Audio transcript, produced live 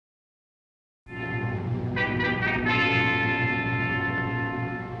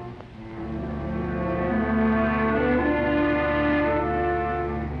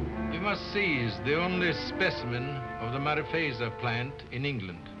seized the only specimen of the Mariphasa plant in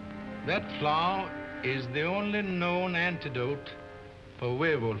England. That flower is the only known antidote for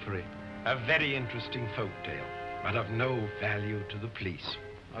werewolfery. A very interesting folk tale, but of no value to the police.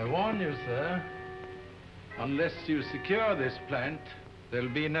 I warn you, sir, unless you secure this plant,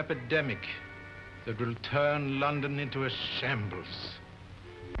 there'll be an epidemic that will turn London into a shambles.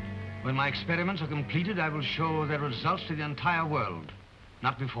 When my experiments are completed, I will show their results to the entire world.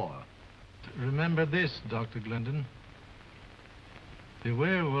 Not before. Remember this, Dr. Glendon. The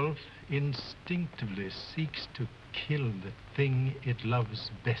werewolf instinctively seeks to kill the thing it loves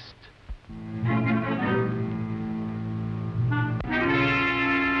best.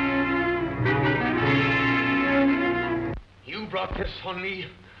 You brought this on me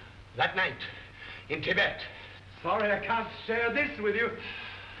that night in Tibet. Sorry I can't share this with you.